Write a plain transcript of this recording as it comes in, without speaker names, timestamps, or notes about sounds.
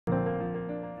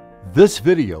This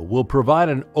video will provide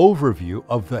an overview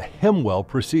of the Hemorrhoid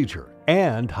procedure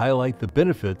and highlight the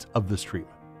benefits of this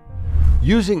treatment.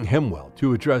 Using Hemorrhoid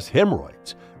to address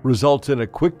hemorrhoids results in a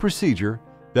quick procedure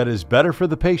that is better for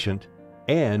the patient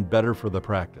and better for the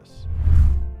practice.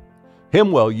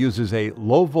 Hemorrhoid uses a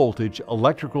low-voltage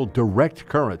electrical direct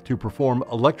current to perform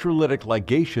electrolytic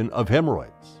ligation of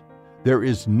hemorrhoids. There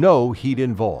is no heat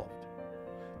involved.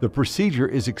 The procedure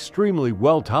is extremely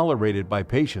well tolerated by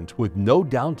patients with no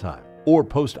downtime or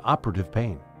post-operative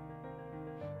pain.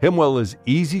 Hemorrhoid is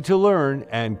easy to learn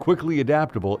and quickly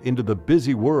adaptable into the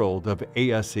busy world of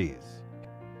ASCs.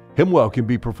 Hemorrhoid can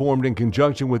be performed in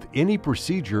conjunction with any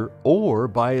procedure or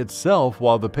by itself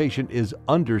while the patient is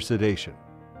under sedation.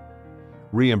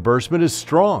 Reimbursement is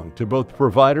strong to both the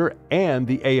provider and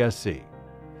the ASC.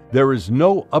 There is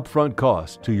no upfront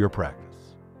cost to your practice.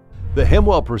 The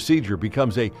Hemorrhoid procedure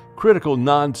becomes a critical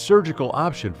non-surgical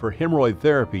option for hemorrhoid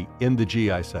therapy in the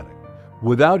GI setting,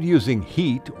 without using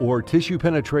heat or tissue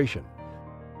penetration.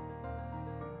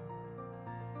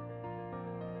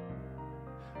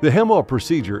 The Hemorrhoid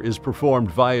procedure is performed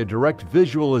via direct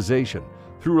visualization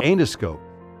through anoscope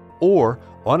or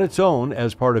on its own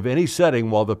as part of any setting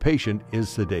while the patient is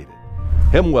sedated.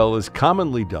 Hemorrhoid is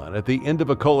commonly done at the end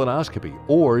of a colonoscopy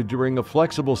or during a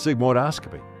flexible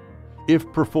sigmoidoscopy.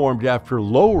 If performed after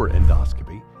lower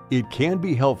endoscopy, it can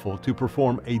be helpful to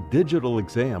perform a digital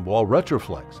exam while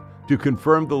retroflex to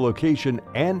confirm the location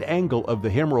and angle of the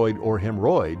hemorrhoid or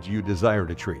hemorrhoids you desire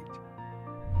to treat.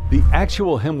 The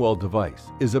actual Hemorrhoid device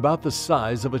is about the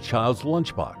size of a child's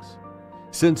lunchbox.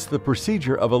 Since the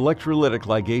procedure of electrolytic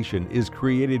ligation is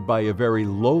created by a very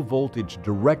low-voltage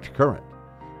direct current,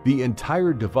 the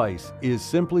entire device is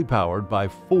simply powered by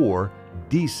 4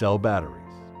 D-cell batteries.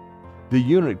 The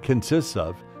unit consists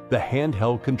of the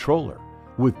handheld controller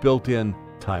with built-in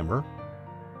timer,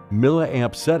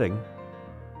 milliamp setting,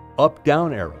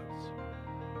 up-down arrows.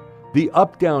 The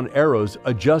up-down arrows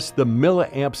adjust the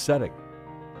milliamp setting.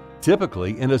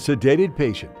 Typically, in a sedated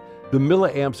patient, the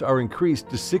milliamps are increased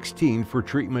to 16 for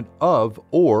treatment of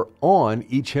or on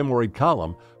each hemorrhoid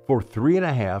column for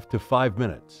 3.5 to 5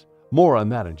 minutes. More on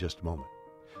that in just a moment.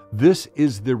 This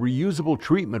is the reusable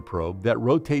treatment probe that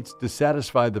rotates to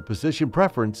satisfy the position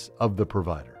preference of the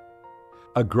provider.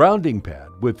 A grounding pad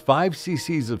with 5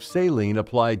 cc's of saline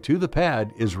applied to the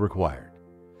pad is required.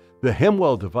 The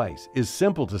Hemorrhoid device is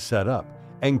simple to set up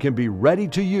and can be ready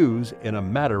to use in a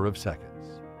matter of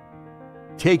seconds.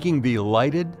 Taking the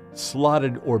lighted,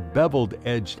 slotted, or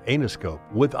beveled-edged anoscope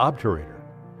with obturator,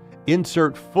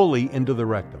 insert fully into the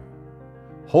rectum.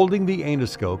 Holding the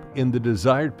anoscope in the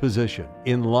desired position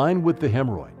in line with the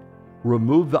hemorrhoid,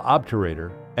 remove the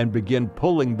obturator and begin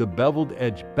pulling the beveled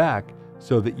edge back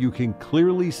so that you can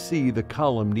clearly see the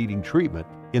column needing treatment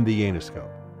in the anoscope.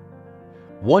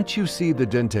 Once you see the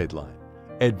dentate line,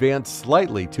 advance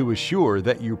slightly to assure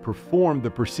that you perform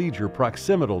the procedure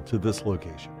proximal to this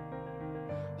location.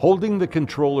 Holding the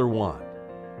controller wand,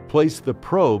 place the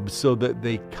probes so that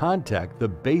they contact the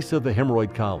base of the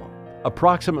hemorrhoid column,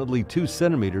 approximately 2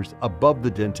 centimeters above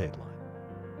the dentate line.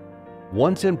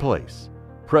 Once in place,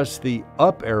 press the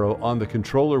up arrow on the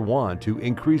controller wand to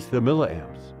increase the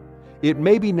milliamps. It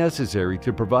may be necessary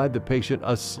to provide the patient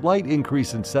a slight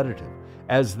increase in sedative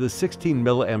as the 16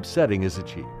 milliamp setting is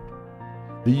achieved.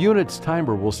 The unit's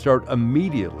timer will start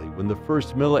immediately when the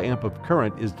first milliamp of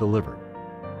current is delivered.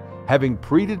 Having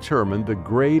predetermined the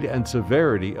grade and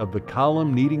severity of the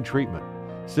column needing treatment,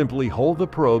 simply hold the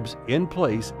probes in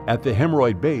place at the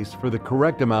hemorrhoid base for the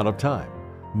correct amount of time.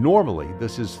 Normally,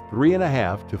 this is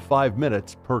 3.5 to 5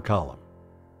 minutes per column.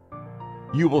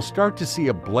 You will start to see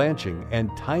a blanching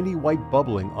and tiny white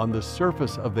bubbling on the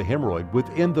surface of the hemorrhoid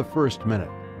within the first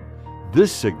minute.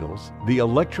 This signals the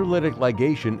electrolytic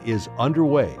ligation is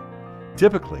underway.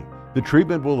 Typically, the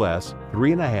treatment will last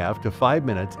 3.5 to 5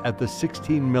 minutes at the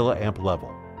 16 milliamp level.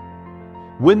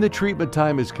 When the treatment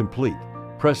time is complete,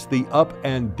 press the up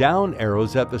and down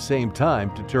arrows at the same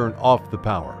time to turn off the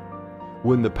power.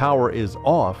 When the power is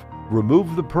off,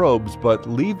 remove the probes but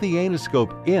leave the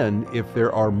anoscope in if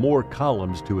there are more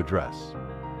columns to address.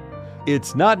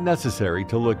 It's not necessary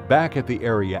to look back at the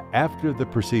area after the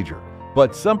procedure,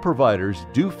 but some providers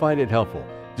do find it helpful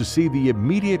to see the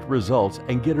immediate results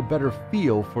and get a better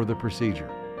feel for the procedure.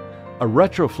 A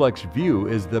retroflex view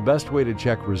is the best way to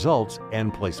check results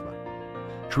and placement.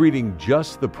 Treating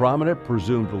just the prominent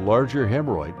presumed larger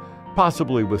hemorrhoid,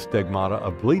 possibly with stigmata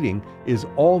of bleeding, is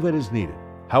all that is needed.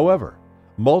 However,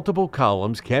 multiple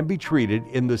columns can be treated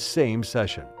in the same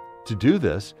session. To do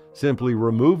this, simply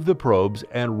remove the probes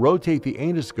and rotate the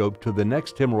anoscope to the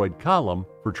next hemorrhoid column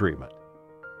for treatment.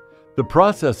 The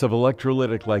process of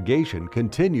electrolytic ligation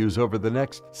continues over the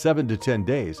next 7 to 10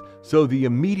 days, so the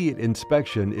immediate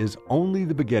inspection is only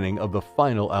the beginning of the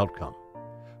final outcome.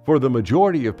 For the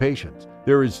majority of patients,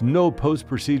 there is no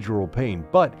post-procedural pain,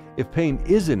 but if pain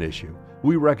is an issue,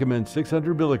 we recommend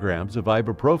 600 milligrams of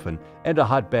ibuprofen and a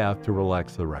hot bath to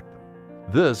relax the rectum.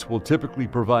 This will typically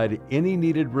provide any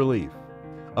needed relief.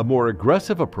 A more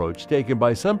aggressive approach taken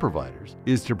by some providers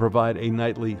is to provide a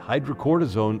nightly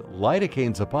hydrocortisone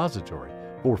lidocaine suppository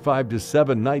for 5 to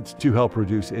 7 nights to help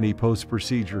reduce any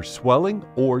post-procedure swelling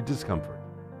or discomfort.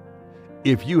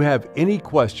 If you have any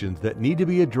questions that need to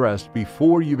be addressed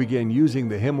before you begin using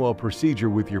the Hemwell procedure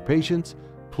with your patients,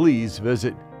 please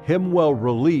visit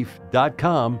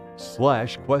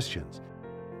hemwellrelief.com/questions.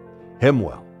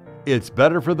 Hemwell, it's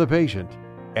better for the patient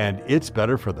and it's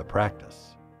better for the practice.